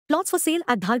Plots for sale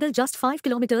at Dhargal, just 5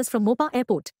 kilometers from Mopa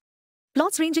Airport.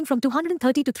 Plots ranging from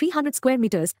 230 to 300 square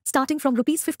meters, starting from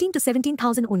rupees 15 to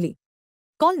 17,000 only.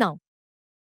 Call now.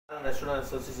 Restaurant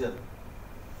Association.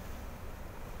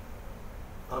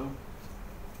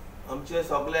 आमचे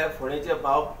सगळे फोणेचे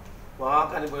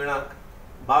भावाक आनी भयणाक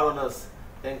बार owners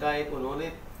तांकां एक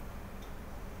उनवणीत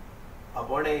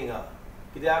आपोवणें हिंगा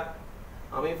कित्याक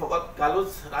आमी फकत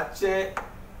कालूच रातचे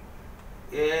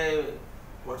हे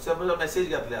वॉट्सॅपाचो मॅसेज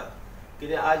घातल्या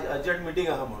कित्याक आज अर्जंट मिटींग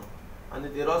आहा म्हूण आनी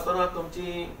देरो आसतना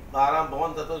तुमची 12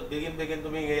 बंद जाता बेगीन बेगीन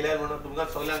तुमी येयल्यार म्हणून तुमकां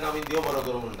सगल्यांक आमी देव बरो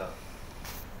करूं म्हणटा.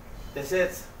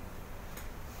 तशेंच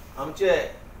आमचे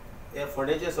हे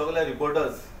फोंडेचे सगळे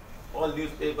reporters all news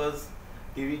papers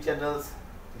TV channels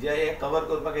जे हे कवर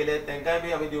करपाक येयले तांकांय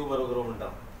बी आमी देव बरो करूं म्हणटा.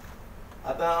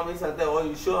 आतां आमी सांगता हो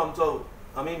इश्यू आमचो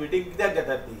आमी मिटींग कित्याक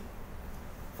घेतात ती.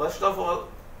 फर्स्ट ऑफ ऑल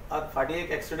आज फाटीं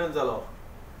एक एक्सिडंट जालो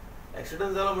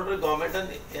म्हणटकीर गव्हर्मेंटान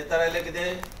येता आयलें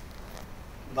कितें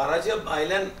बाराचे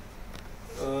भायल्यान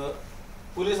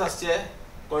पुलीस आसचे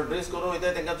कोण ड्रेस करून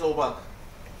वयता तांकां चोवपाक.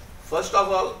 First of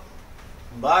all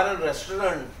bar and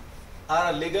restaurant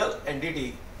are a legal entity.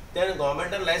 तेणें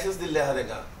गव्हर्मेंटान लायसन्स दिल्लें आहा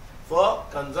तांकां for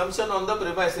consumption on the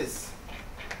premises.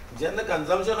 जेन्ना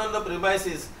कन्जम्पशन ऑन द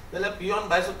प्रिमायसीस जाल्यार पियोन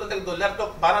भायर सुद्दां ताका दवरल्यार तो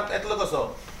बाराक येतलो कसो.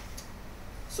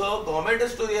 सो government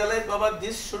is to realise Baba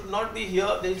these should not be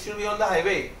here, these should be on the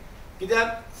highway.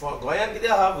 कित्याक गोंयांत कितें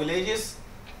आहा विलेजीस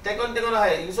तेकोन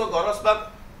आहाय हिंगसो घर वचपाक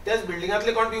त्याच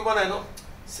बिल्डिंगांतले कोण पिवपा न्हय न्हू.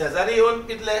 शेजारी येवन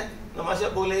पितले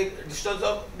मातशें पयलें एक डिस्टन्स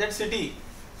ऑफ दॅट सिटी.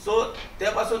 सो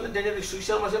त्या पासून तेणी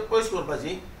रिस्ट्रिक्शन मातशें पयस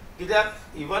करपाची.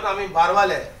 कित्याक इवन आमी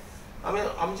बारवाले आमी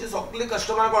आमची सगळीं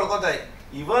कस्टमरांक वळखताय.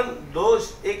 इवन दोज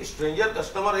एक स्ट्रेंजर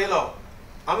कस्टमर येयलो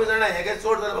आमी जाणा हे काय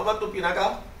चड जाल्यार बाबा तूं पिनाका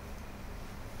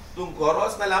तूं घर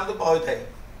वच नाल्यार आमी तुका पावयताय.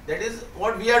 That is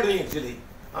what we are doing actually.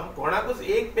 आमी कोणाकूच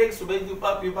एक पेग सुबेज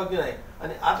दिवपाक पिवपाक दिनाय.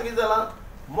 आनी आतां कितें जालां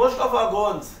मोस्ट ऑफ आवर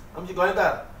गोवन्स आमचे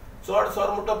गोंयकार चड सोर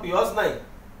म्हणटा पियोच नाय.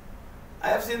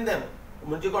 I have seen them.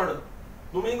 म्हणजे कोण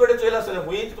तुमी कडेन चोयला आसतलें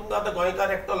खूंय तुमकां आतां गोंयकार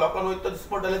एकटो लोकांक वयता तो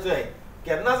दिसपडटले चोय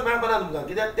केन्नाच मेळपाना तुमकां.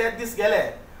 कित्याक तेच दीस गेले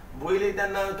पयलीं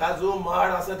तेन्ना काजू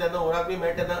माड आसा तेन्ना उराक बी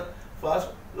मेळटा तेन्ना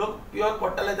फर्स्ट लोक पियोन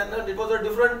पडटाले तेन्ना it was a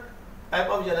different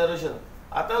type of generation.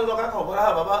 आतां लोकांक खबर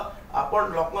आहा बाबा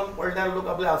आपण लोकांक पडल्यार लोक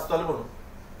आपले आसतले म्हणून.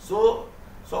 सो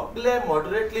सगळे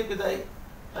मॉडरेटली पिताय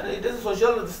आनी it is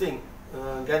social these thing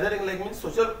gathering like mince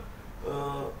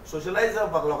सोशलायज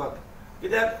जावपाक लोकांक.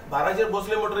 कित्याक बाराचेर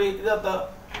बसले म्हणटरी कितें जाता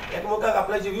एकमेकाक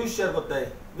आपल्याचे व्यूज शेअर करताय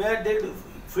where they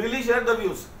freely share the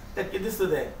views. ते कितें दिसता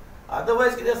तें.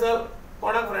 अदरवायज कितें आसा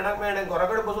कोणाक फ्रेंडाक मेळ्ळें घरा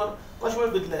कडेन बसून कशें म्हण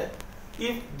Pitle.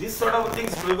 If these sort of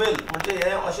things prevail म्हणजे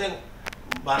हे अशें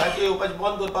बाराचेर येवपाचें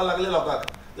बंद करपाक लागले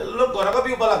लोकांक जाल्यार लोक घराको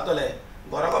पिवपाक लागतले.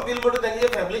 घराको पिल म्हणटा तेंचे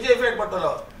फॅमिलीचे इफेक्ट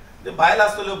पडटलो. ते बायल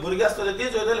आसतल्यो भुरगीं आसतल्यो ती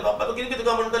चोयतली बाबा तूं कितें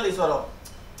तुका म्हणटली सोरो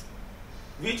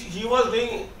which he was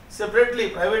doing separately,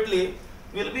 privately,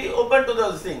 will be open to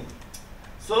this thing.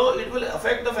 So it will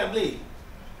affect the family.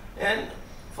 And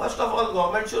first of all,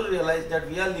 government should realize that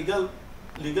we are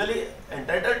legally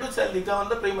entitled to sell liquor on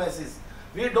the premises.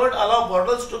 We don't allow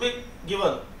bottles to be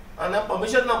given. And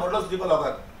permission na bottles dipa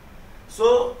lokak.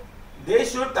 So they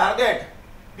should target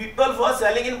people for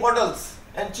selling in bottles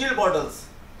and chilled bottles.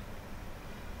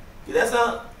 Because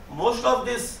most of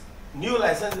this new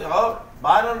license or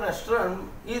bar and restaurant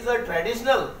is a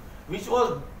traditional which was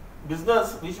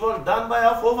business which was done by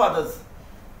our forefathers.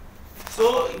 So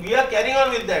we are carrying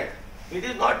on with that. It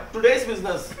is not today's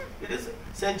business. It is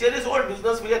centuries old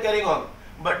business we are carrying on.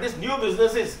 But this new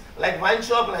businesses like wine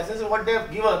shop licenses what they have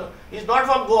given is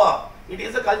not from Goa. It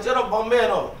is the culture of Bombay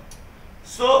and all.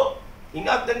 So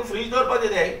हिंगाक तांकां freeze दवरपाक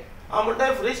दिताय. हांव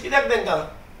म्हणटा freeze कित्याक तांकां.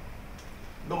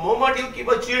 The moment you keep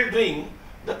a chilled drink,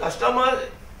 the customer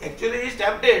actually is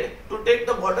tempted to take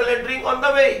the bottle and drink on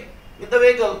the way with the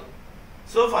vehicle.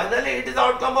 So finally it is the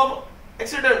outcome of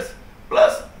accidents.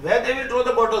 Plus where they will throw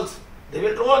the bottles, they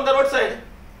will throw on the roadside.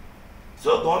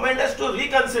 So government has to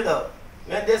reconsider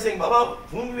when they are saying baba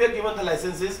whom we have given the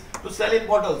licenses to sell in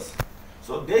bottles.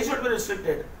 So they should be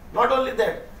restricted. Not only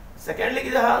that, secondly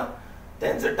कितें आहा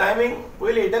तेंचो timing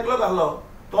पयलीं 8 o'clock आहलो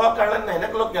तो काडला 9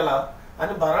 o'clock केला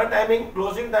आनी बारा टायमींग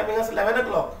क्लोजिंग टायमींग आसा 11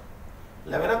 o'clock.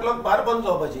 11 o'clock बार बंद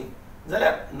जावपाची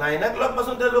जाल्यार 9 o'clock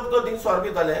पासून ते लोक तो थिंग सोर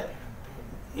पिताले.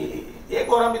 एक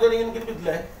वरां भितर येवन कितें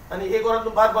पितले आनी एक वरान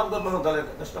तूं बार बंद करपाक सांगताले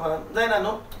कस्टमरांक जायना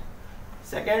न्हू.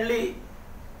 Secondly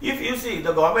if you see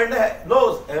the government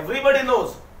knows everybody knows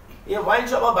हे वायन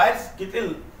शॉपा भायर कितली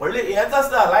व्हडली हेच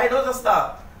आसता लायटूच आसता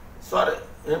सोर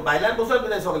भायल्यान बसून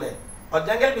पिताय सगळे.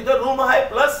 अर्द्यांगेर भितर रूम आहाय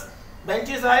प्लस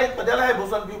बेंचीस आहाय कदेल आहाय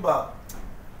बसून पिवपाक.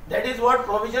 That is what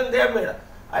provision they have made.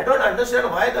 I don't understand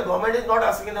why the government is not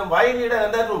asking them why you need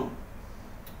another room.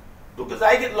 तुका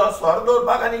जाय कितलो सोरो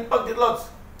दवरपाक आनी इकपाक तितलोच.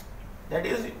 That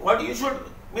is what you should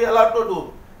be allowed to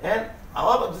do. And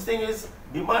our this thing is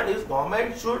demand is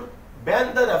government should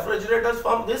ban the refrigerators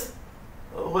from this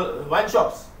wine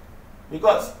shops,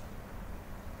 because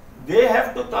they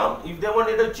have to come. If they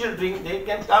wanted a chill drink, they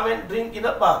can come and drink in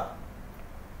a bar.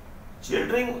 Chill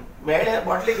drink मेळ्ळे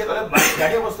बॉटली घेतले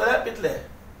गाडये बसतले Pitle.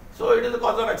 So it is the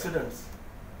cause of accidents.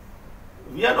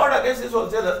 We are not against these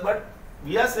wholesalers, but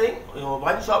we are saying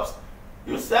wine shops,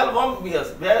 you sell warm beers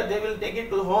where they will take it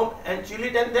to home and chill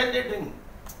it and then they drink.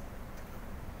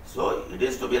 So it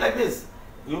is to be like this.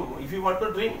 If you want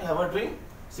to drink, have a drink,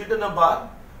 sit in a bar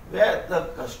where the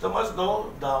customers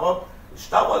know, our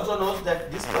staff also knows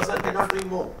that this person cannot drink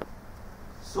more.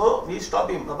 So we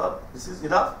stop him. Baba, this is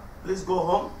enough. Please go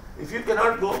home. If you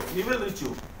cannot go, we will reach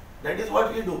you. That is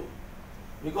what we do.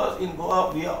 Because in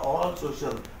Goa, we are all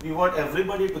social. We want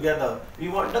everybody together. We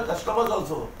want the customers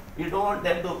also. We don't want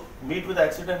them to meet with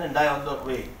accident and die on the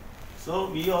way. So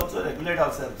we also regulate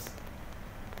ourselves.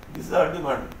 This is our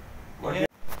demand.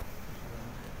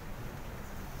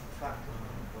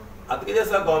 आता कितें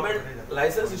आसा, government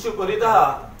licence issue करीत आहा,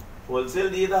 wholesale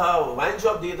दीत आहा, वायन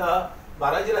shop दीत आहा,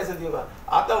 बाराची licence दिवप आहा.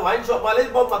 आता वायन शॉपालेच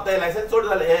बॉम्ब मारताय, लायसन्स चड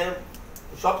जाले,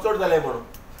 हे शॉप चड जाले म्हणून.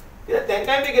 कित्याक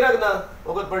तेंकाय बी गिरायक ना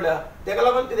वगत पडल्या. तेका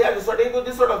लागून they are रिसॉर्टिंग to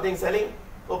this sort of thing, selling,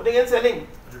 opening and selling.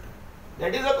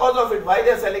 That is the cause of it. Why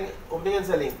they are selling, opening and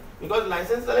selling? Because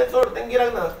license जाले चड, तेंका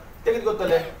गिरायक ना, ते कितें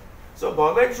करतले? So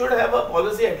government should have a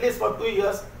policy at least for 2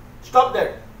 years. Stop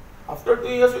that. After 2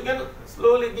 years, you can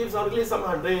slowly give some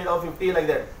 100 or 50 like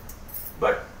that.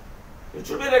 But it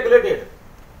should be regulated.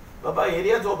 Baba,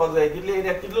 area चोवपाक जाय, कितले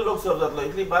area, कितले लोक सर्व जातलो,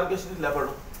 इतली बार कशी दितल्या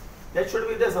पडून. That should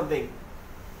be there something.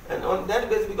 And on that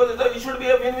basis, because it should be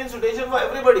a win-win situation for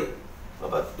everybody.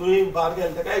 Baba, तुही बार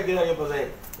गेल, तेका गिरायक येवपाक जाय,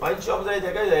 wine shop जाय,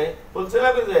 तेका जाय,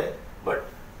 wholesaler जाय. But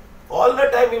all the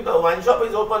time, if the wine shop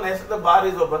is open, as the bar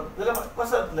is open, then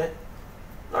कसं जातलें?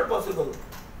 Not possible.